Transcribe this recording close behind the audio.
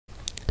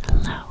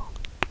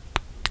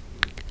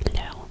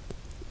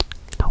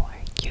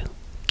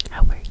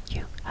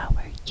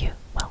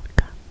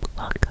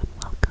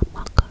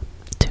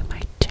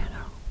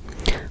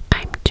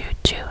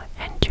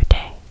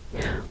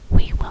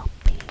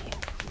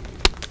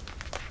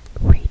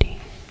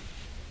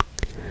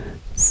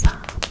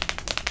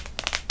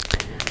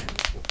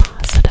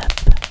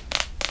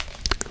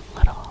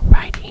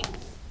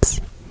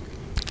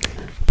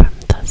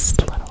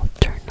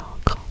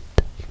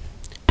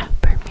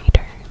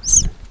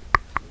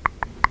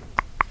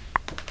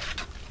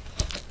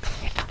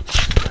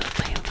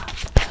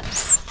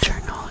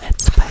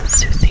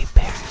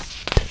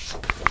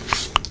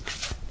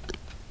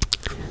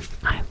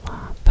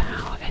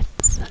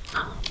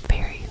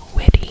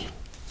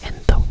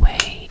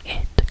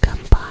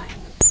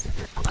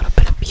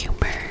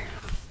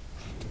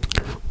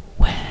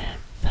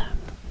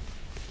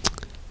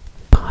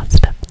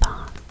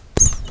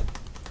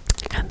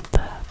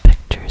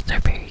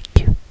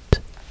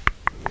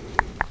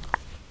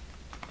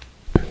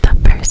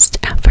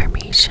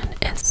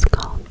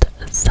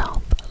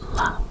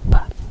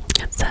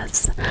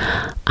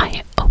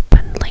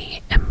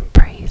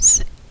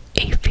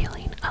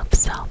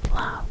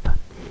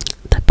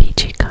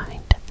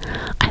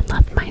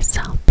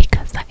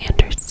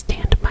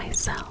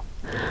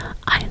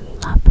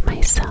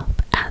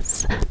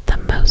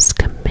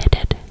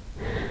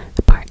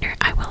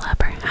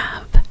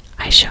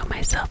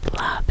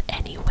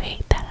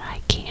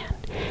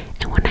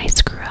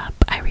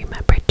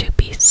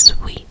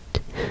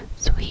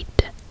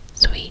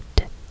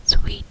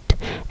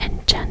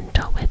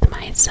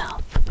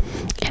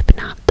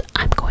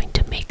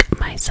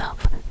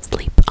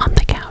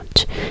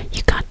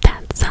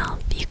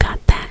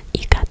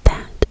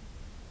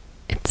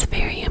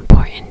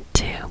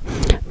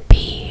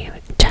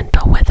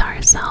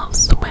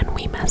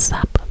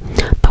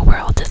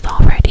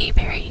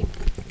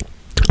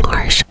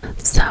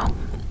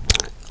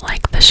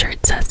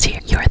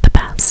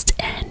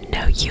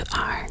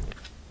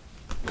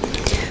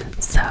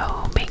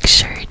So make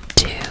sure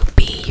to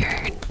be your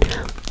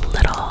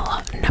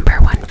little number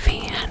one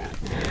fan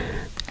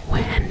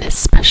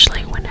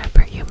especially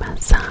whenever you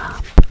mess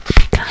up,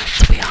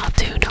 because we all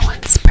do, no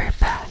one's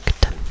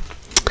perfect.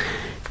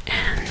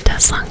 And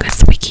as long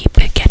as we keep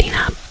it getting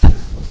up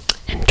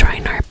and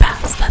trying our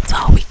best, that's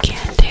all we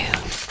can do.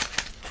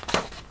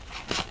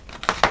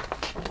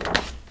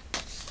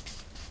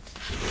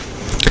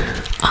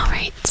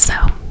 Alright, so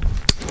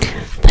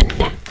the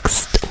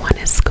next one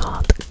is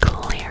called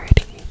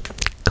clarity.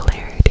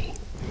 Clarity.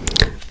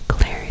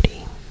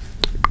 Clarity.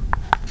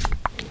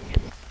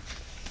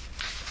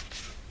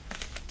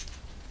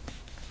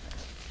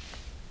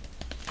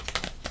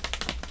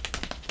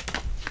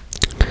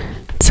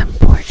 It's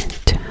important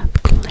to have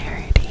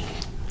clarity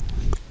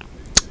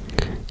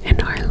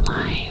in our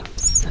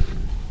lives,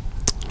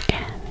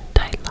 and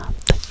I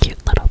love the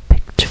cute little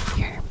picture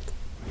here.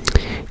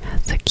 It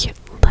has a cute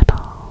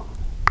little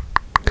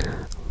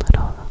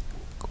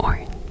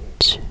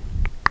orange.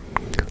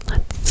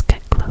 Let's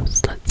get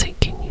close. Let's see,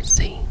 can you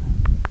see?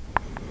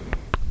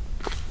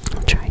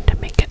 I'm trying to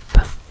make it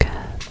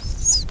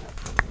focus.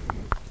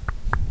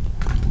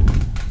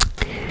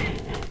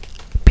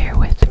 Bear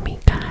with me,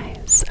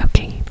 guys.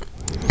 Okay,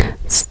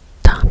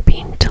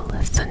 stopping to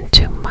listen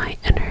to my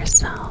inner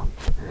self,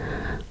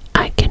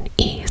 I can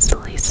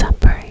easily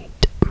separate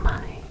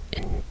my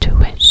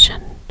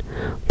intuition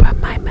from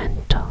my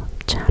mental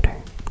chatter.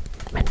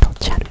 Mental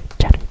chatter,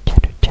 chatter,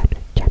 chatter, chatter,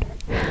 chatter.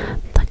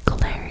 The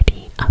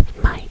clarity of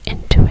my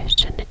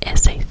intuition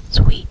is a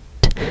sweet,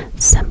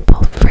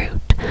 simple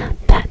fruit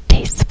that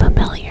tastes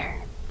familiar.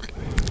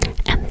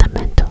 And the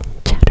mental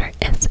chatter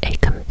is a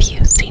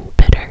confusing,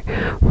 bitter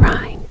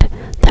rind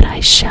that I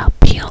shall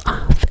peel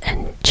off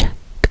and chuck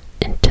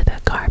into the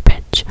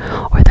garbage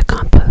or the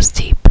compost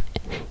heap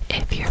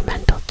if your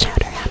mental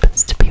chatter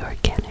happens to be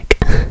organic.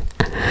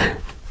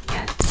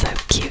 Yeah, it's so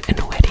cute and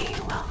witty.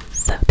 Well,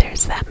 so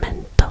there's that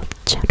mental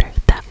chatter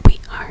that we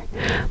are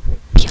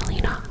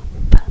peeling off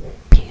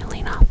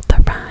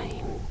the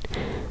rind,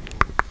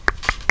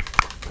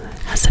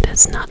 as it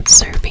is not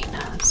serving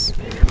us,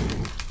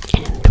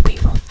 and we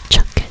will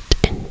chuck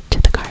it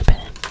into the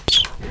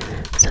garbage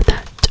so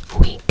that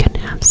we can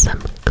have some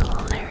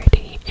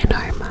clarity in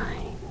our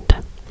mind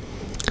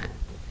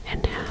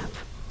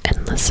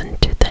and listen